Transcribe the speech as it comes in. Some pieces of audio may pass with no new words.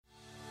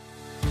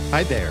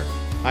Hi there.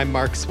 I'm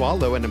Mark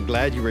Swallow, and I'm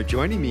glad you are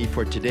joining me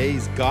for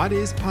today's God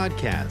Is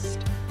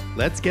podcast.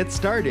 Let's get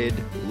started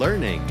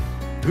learning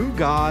who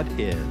God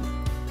is.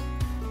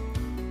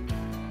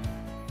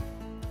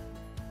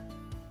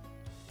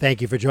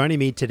 Thank you for joining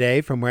me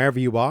today from wherever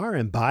you are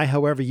and by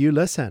however you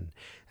listen,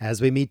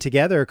 as we meet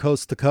together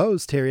coast to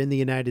coast here in the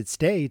United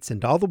States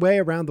and all the way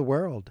around the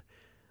world.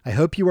 I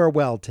hope you are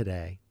well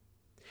today.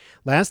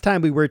 Last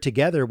time we were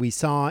together, we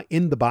saw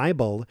in the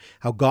Bible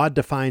how God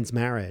defines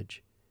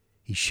marriage.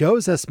 He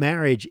shows us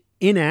marriage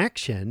in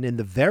action in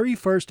the very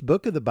first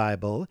book of the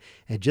Bible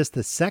and just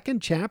the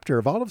second chapter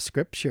of all of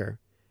Scripture.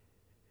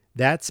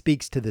 That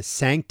speaks to the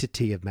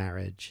sanctity of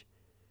marriage.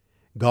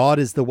 God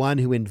is the one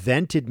who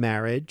invented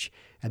marriage,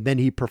 and then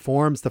he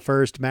performs the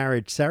first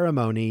marriage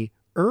ceremony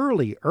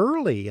early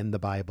in the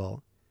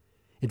Bible.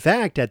 In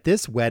fact, at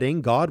this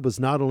wedding, God was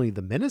not only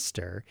the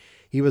minister,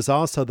 he was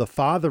also the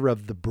father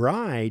of the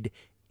bride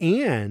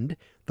and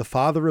the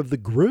father of the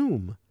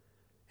groom,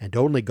 and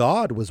only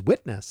God was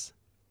witness.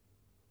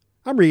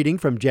 I'm reading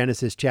from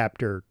Genesis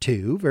chapter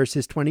 2,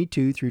 verses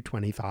 22 through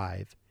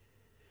 25.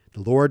 The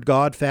Lord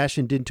God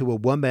fashioned into a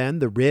woman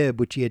the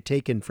rib which he had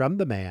taken from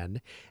the man,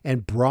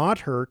 and brought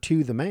her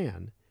to the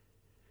man.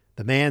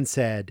 The man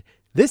said,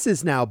 "This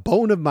is now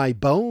bone of my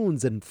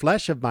bones and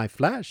flesh of my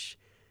flesh.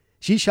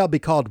 She shall be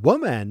called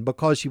woman,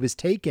 because she was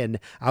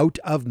taken out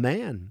of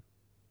man.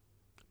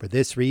 For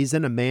this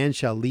reason a man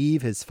shall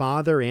leave his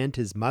father and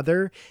his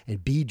mother,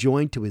 and be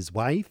joined to his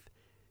wife,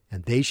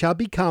 and they shall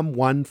become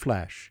one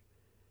flesh.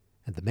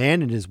 And the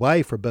man and his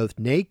wife were both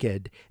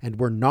naked, and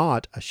were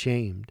not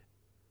ashamed."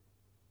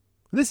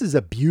 This is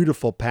a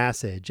beautiful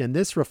passage, and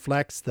this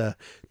reflects the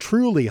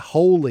truly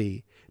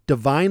holy,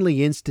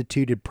 divinely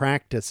instituted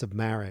practice of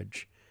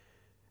marriage.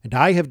 And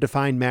I have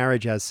defined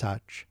marriage as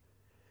such.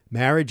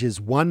 Marriage is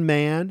one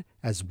man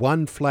as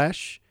one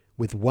flesh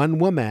with one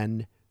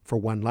woman for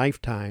one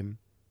lifetime.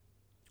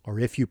 Or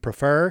if you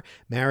prefer,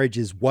 marriage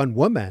is one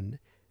woman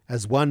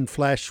as one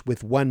flesh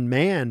with one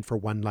man for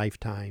one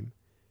lifetime.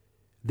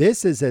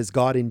 This is as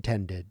God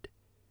intended.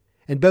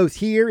 And both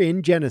here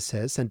in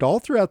Genesis and all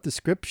throughout the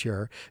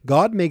Scripture,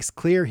 God makes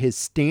clear his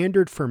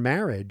standard for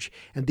marriage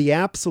and the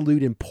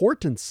absolute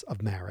importance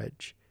of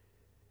marriage.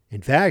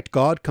 In fact,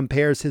 God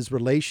compares his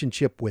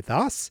relationship with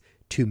us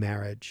to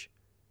marriage.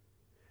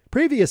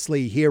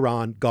 Previously here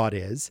on God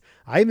Is,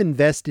 I've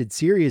invested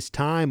serious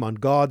time on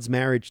God's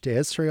marriage to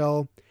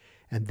Israel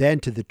and then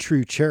to the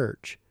true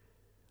church.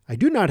 I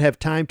do not have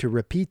time to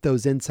repeat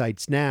those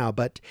insights now,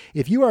 but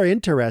if you are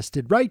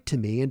interested, write to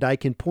me and I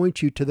can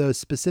point you to those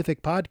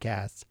specific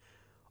podcasts,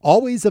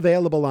 always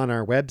available on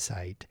our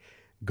website,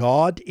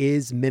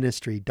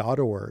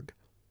 godisministry.org,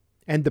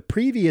 and the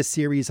previous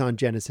series on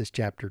Genesis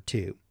chapter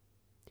 2.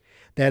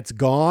 That's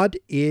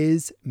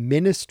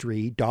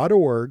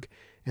godisministry.org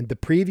and the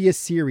previous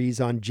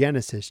series on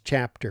Genesis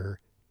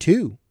chapter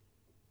 2.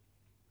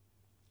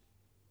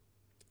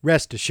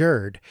 Rest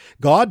assured,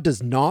 God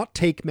does not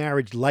take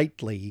marriage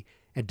lightly,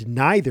 and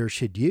neither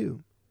should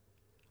you.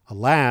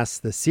 Alas,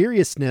 the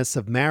seriousness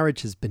of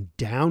marriage has been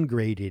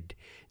downgraded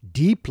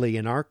deeply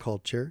in our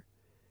culture.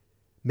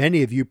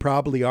 Many of you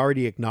probably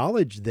already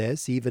acknowledged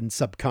this, even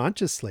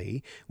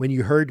subconsciously, when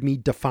you heard me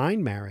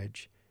define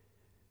marriage.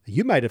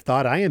 You might have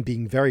thought I am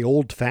being very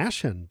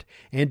old-fashioned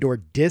and or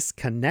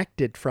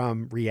disconnected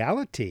from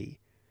reality.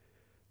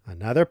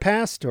 Another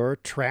pastor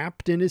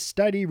trapped in his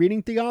study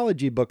reading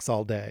theology books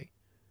all day.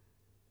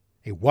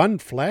 A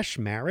one-flesh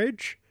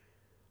marriage?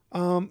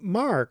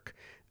 Mark,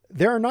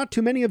 there are not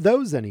too many of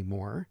those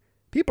anymore.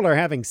 People are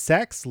having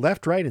sex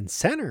left, right, and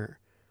center.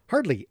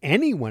 Hardly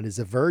anyone is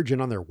a virgin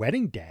on their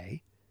wedding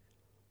day.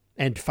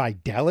 And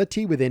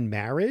fidelity within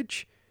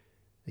marriage?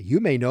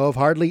 You may know of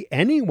hardly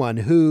anyone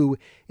who,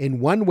 in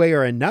one way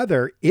or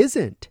another,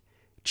 isn't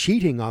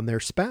cheating on their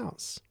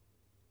spouse.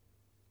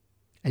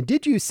 And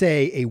did you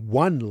say a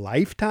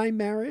one-lifetime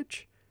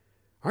marriage?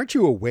 Aren't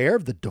you aware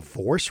of the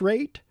divorce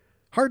rate?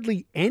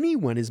 Hardly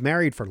anyone is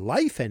married for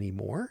life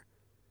anymore.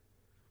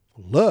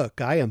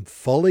 Look, I am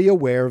fully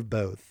aware of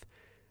both.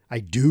 I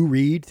do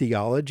read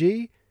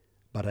theology,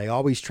 but I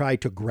always try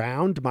to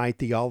ground my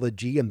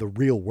theology in the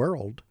real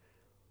world.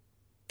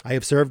 I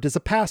have served as a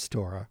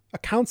pastor, a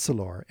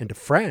counselor, and a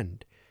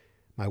friend.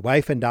 My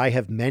wife and I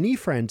have many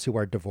friends who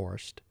are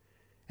divorced,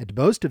 and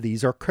most of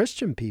these are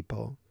Christian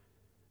people.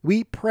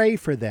 We pray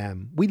for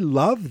them, we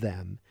love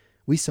them,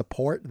 we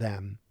support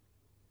them.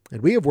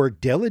 And we have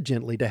worked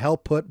diligently to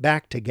help put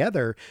back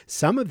together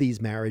some of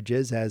these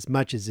marriages as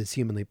much as is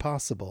humanly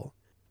possible.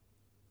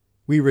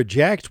 We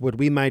reject what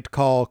we might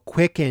call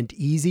quick and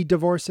easy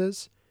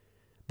divorces,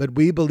 but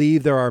we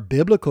believe there are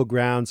biblical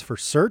grounds for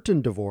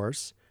certain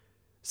divorce,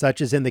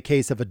 such as in the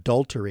case of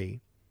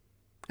adultery.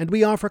 And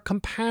we offer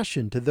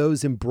compassion to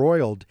those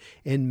embroiled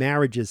in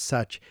marriages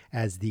such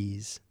as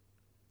these.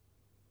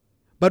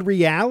 But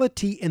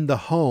reality in the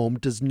home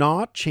does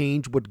not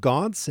change what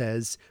God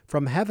says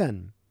from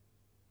heaven.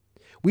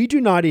 We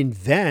do not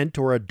invent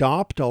or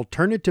adopt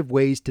alternative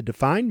ways to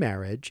define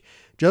marriage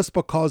just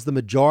because the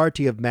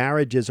majority of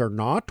marriages are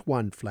not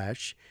one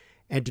flesh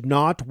and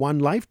not one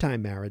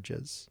lifetime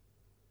marriages.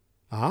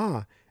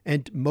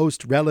 And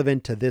most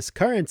relevant to this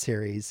current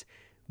series,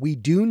 we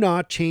do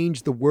not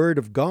change the Word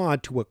of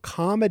God to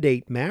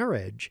accommodate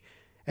marriage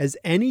as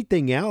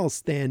anything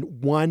else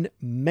than one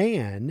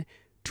man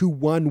to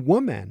one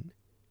woman.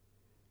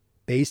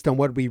 Based on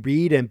what we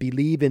read and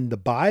believe in the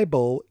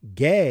Bible,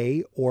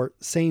 gay or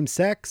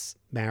same-sex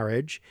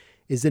marriage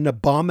is an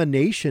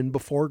abomination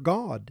before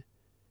God.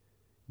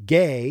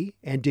 Gay,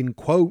 and in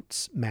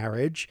quotes,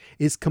 marriage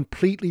is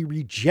completely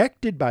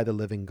rejected by the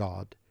living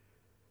God.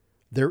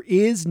 There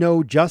is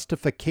no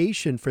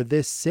justification for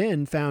this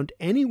sin found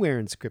anywhere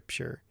in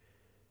Scripture.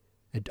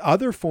 And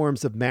other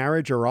forms of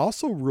marriage are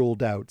also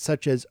ruled out,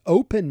 such as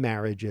open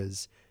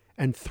marriages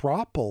and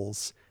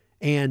throuples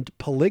and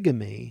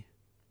polygamy.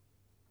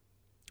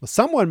 Well,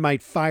 someone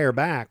might fire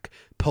back,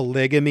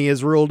 polygamy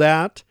is ruled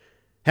out?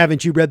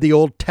 Haven't you read the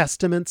Old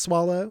Testament,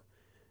 Swallow?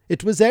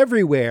 It was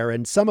everywhere,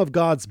 and some of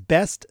God's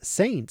best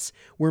saints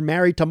were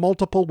married to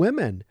multiple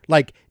women,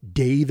 like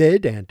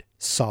David and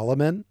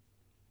Solomon.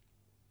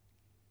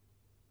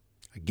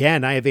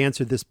 Again, I have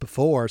answered this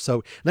before,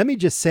 so let me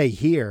just say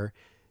here,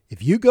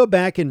 if you go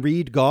back and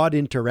read God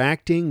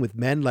interacting with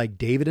men like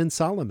David and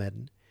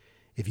Solomon,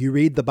 if you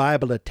read the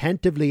Bible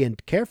attentively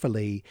and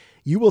carefully,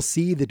 you will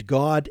see that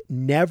God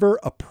never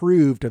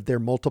approved of their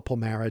multiple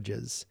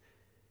marriages.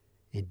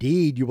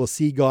 Indeed, you will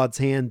see God's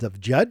hand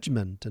of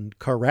judgment and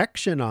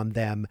correction on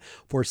them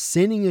for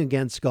sinning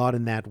against God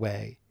in that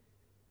way.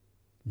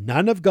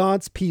 None of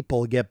God's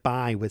people get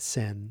by with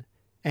sin,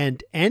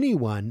 and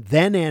anyone,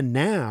 then and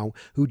now,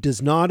 who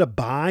does not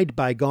abide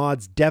by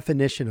God's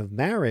definition of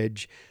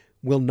marriage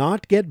will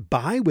not get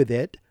by with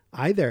it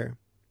either.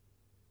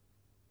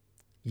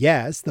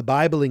 Yes, the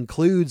Bible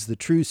includes the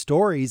true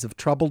stories of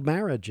troubled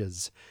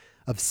marriages,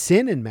 of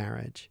sin in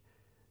marriage.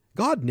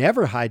 God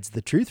never hides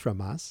the truth from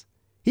us.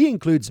 He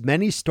includes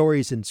many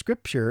stories in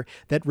Scripture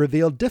that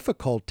reveal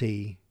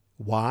difficulty.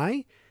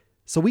 Why?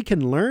 So we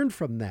can learn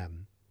from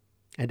them,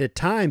 and at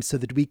times so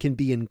that we can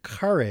be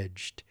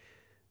encouraged.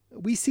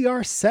 We see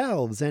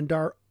ourselves and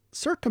our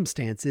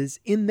circumstances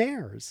in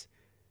theirs,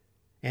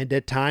 and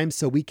at times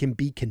so we can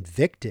be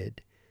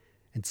convicted,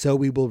 and so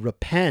we will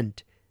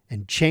repent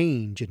and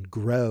change and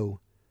grow.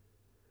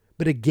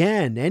 But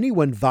again,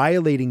 anyone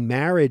violating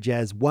marriage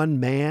as one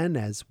man,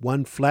 as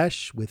one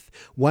flesh, with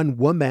one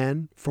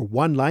woman for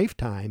one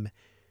lifetime,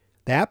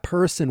 that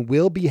person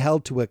will be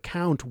held to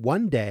account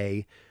one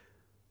day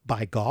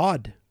by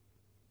God.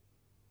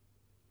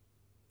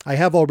 I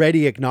have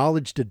already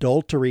acknowledged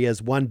adultery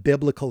as one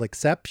biblical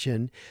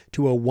exception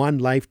to a one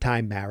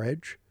lifetime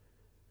marriage.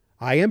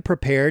 I am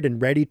prepared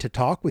and ready to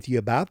talk with you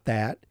about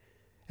that,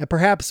 and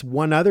perhaps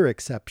one other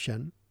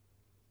exception.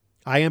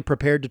 I am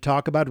prepared to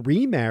talk about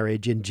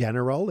remarriage in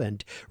general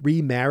and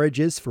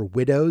remarriages for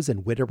widows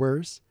and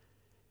widowers.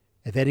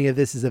 If any of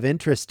this is of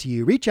interest to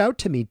you, reach out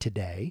to me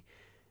today.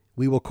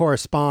 We will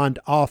correspond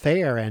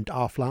off-air and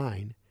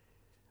offline.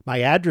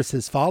 My address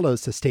is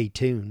follows, so stay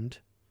tuned.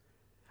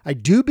 I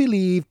do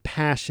believe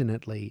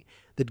passionately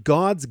that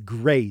God's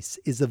grace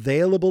is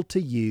available to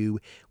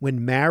you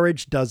when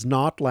marriage does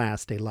not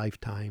last a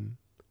lifetime.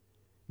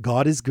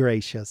 God is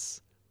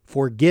gracious,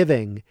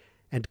 forgiving,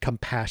 and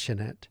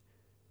compassionate.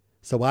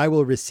 So I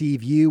will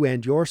receive you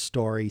and your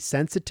story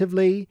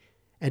sensitively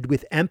and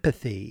with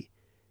empathy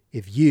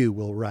if you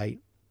will write.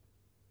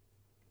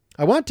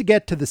 I want to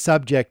get to the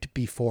subject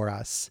before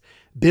us,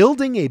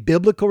 building a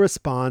biblical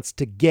response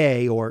to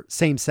gay or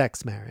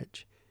same-sex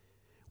marriage.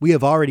 We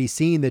have already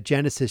seen that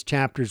Genesis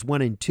chapters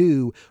 1 and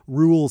 2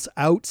 rules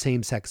out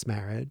same-sex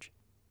marriage.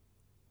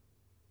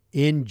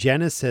 In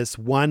Genesis,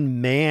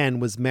 one man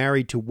was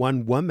married to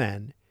one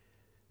woman.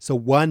 So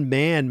one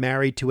man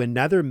married to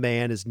another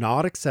man is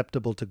not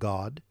acceptable to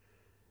God,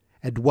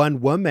 and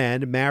one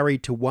woman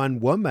married to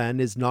one woman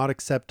is not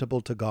acceptable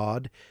to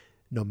God,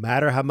 no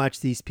matter how much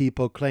these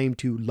people claim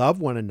to love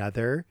one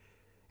another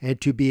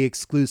and to be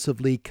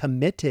exclusively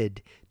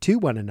committed to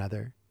one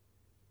another.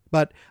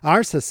 But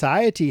our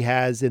society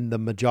has, in the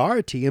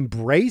majority,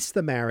 embraced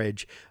the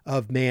marriage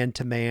of man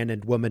to man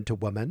and woman to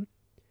woman.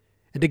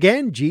 And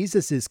again,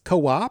 Jesus is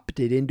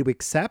co-opted into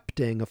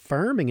accepting,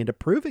 affirming, and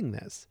approving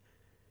this.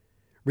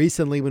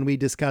 Recently, when we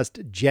discussed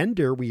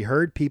gender, we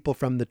heard people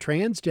from the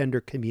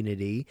transgender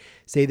community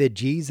say that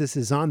Jesus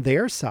is on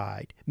their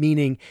side,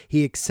 meaning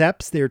he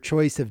accepts their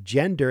choice of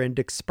gender and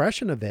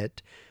expression of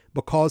it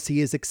because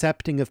he is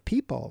accepting of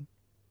people.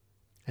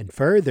 And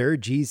further,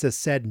 Jesus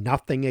said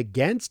nothing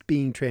against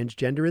being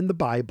transgender in the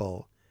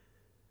Bible.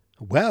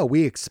 Well,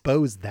 we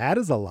expose that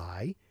as a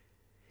lie.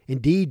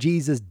 Indeed,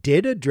 Jesus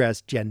did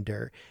address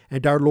gender,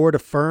 and our Lord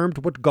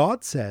affirmed what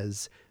God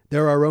says.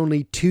 There are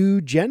only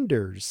two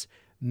genders,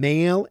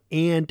 male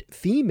and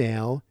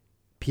female,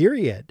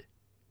 period.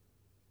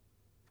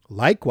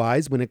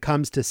 Likewise, when it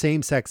comes to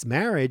same-sex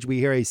marriage, we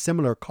hear a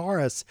similar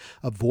chorus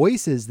of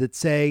voices that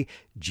say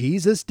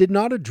Jesus did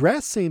not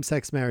address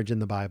same-sex marriage in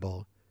the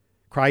Bible.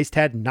 Christ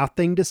had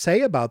nothing to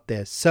say about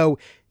this, so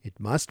it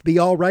must be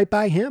all right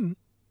by him.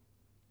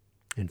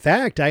 In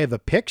fact, I have a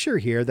picture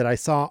here that I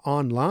saw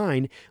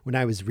online when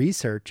I was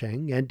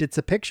researching, and it's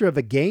a picture of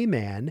a gay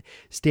man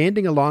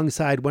standing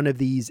alongside one of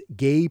these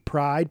gay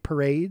pride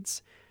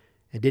parades,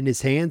 and in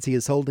his hands he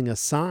is holding a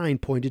sign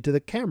pointed to the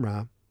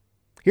camera.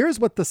 Here's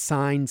what the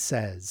sign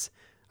says.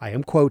 I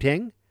am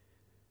quoting,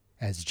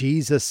 "As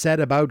Jesus said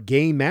about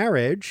gay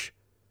marriage,"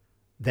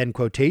 then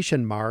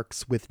quotation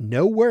marks with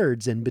no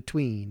words in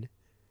between.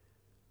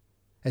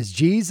 "As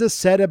Jesus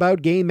said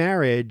about gay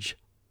marriage,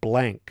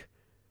 blank."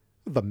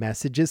 The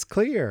message is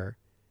clear.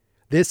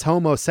 This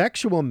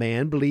homosexual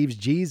man believes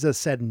Jesus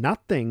said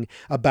nothing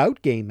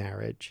about gay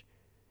marriage.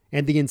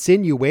 And the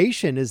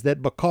insinuation is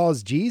that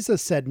because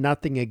Jesus said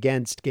nothing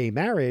against gay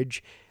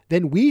marriage,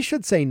 then we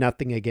should say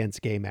nothing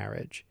against gay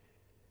marriage.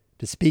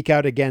 To speak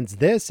out against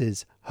this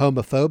is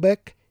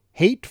homophobic,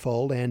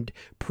 hateful, and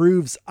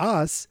proves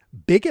us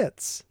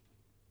bigots.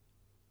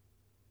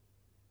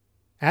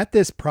 At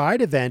this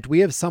Pride event, we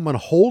have someone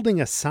holding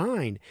a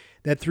sign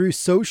that through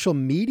social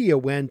media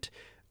went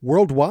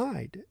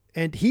worldwide,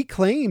 and he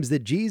claims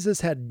that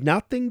Jesus had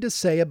nothing to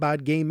say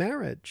about gay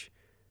marriage.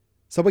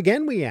 So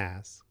again we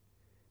ask,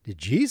 did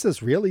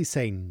Jesus really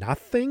say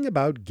nothing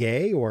about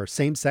gay or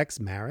same-sex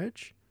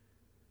marriage?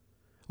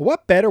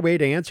 What better way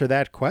to answer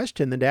that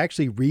question than to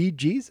actually read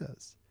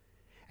Jesus?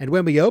 And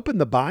when we open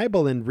the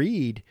Bible and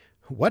read,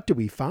 what do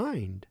we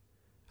find?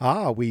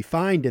 We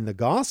find in the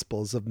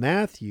Gospels of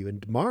Matthew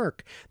and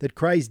Mark that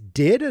Christ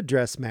did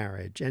address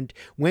marriage, and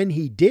when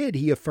he did,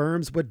 he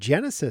affirms what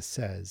Genesis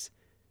says,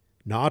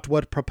 not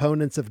what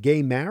proponents of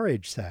gay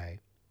marriage say.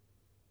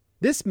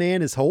 This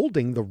man is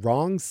holding the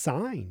wrong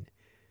sign.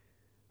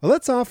 Well,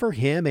 let's offer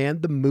him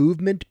and the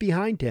movement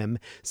behind him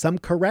some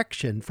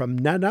correction from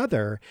none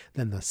other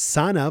than the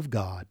Son of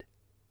God.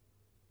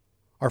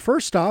 Our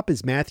first stop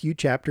is Matthew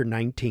chapter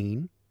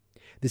 19.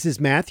 This is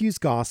Matthew's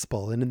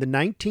Gospel, and in the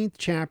 19th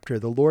chapter,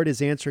 the Lord is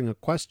answering a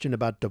question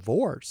about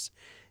divorce,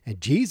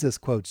 and Jesus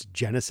quotes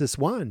Genesis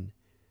 1.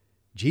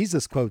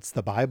 Jesus quotes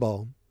the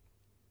Bible.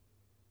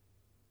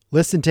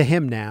 Listen to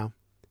him now.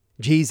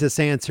 Jesus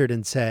answered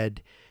and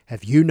said,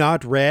 "Have you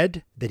not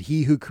read that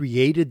he who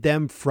created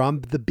them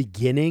from the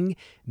beginning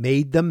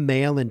made them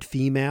male and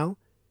female?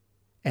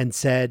 And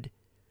said,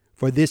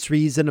 for this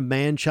reason a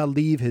man shall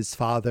leave his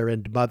father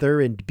and mother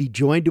and be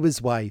joined to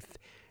his wife,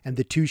 and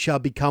the two shall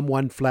become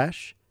one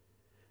flesh?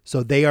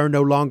 So they are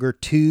no longer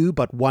two,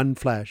 but one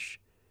flesh.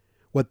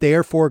 What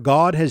therefore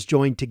God has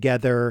joined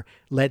together,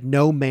 let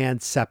no man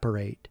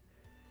separate."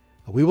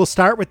 We will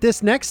start with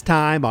this next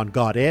time on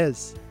God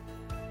Is.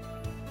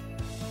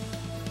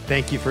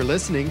 Thank you for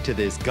listening to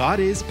this God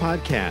Is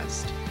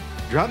podcast.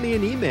 Drop me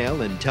an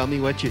email and tell me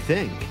what you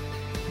think.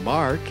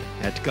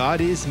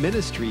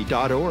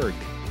 Mark@godisministry.org.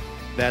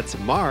 That's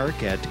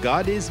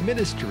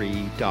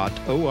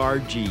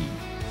Mark@godisministry.org.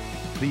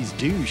 Please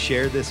do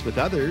share this with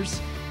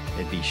others,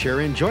 and be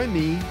sure and join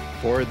me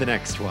for the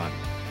next one.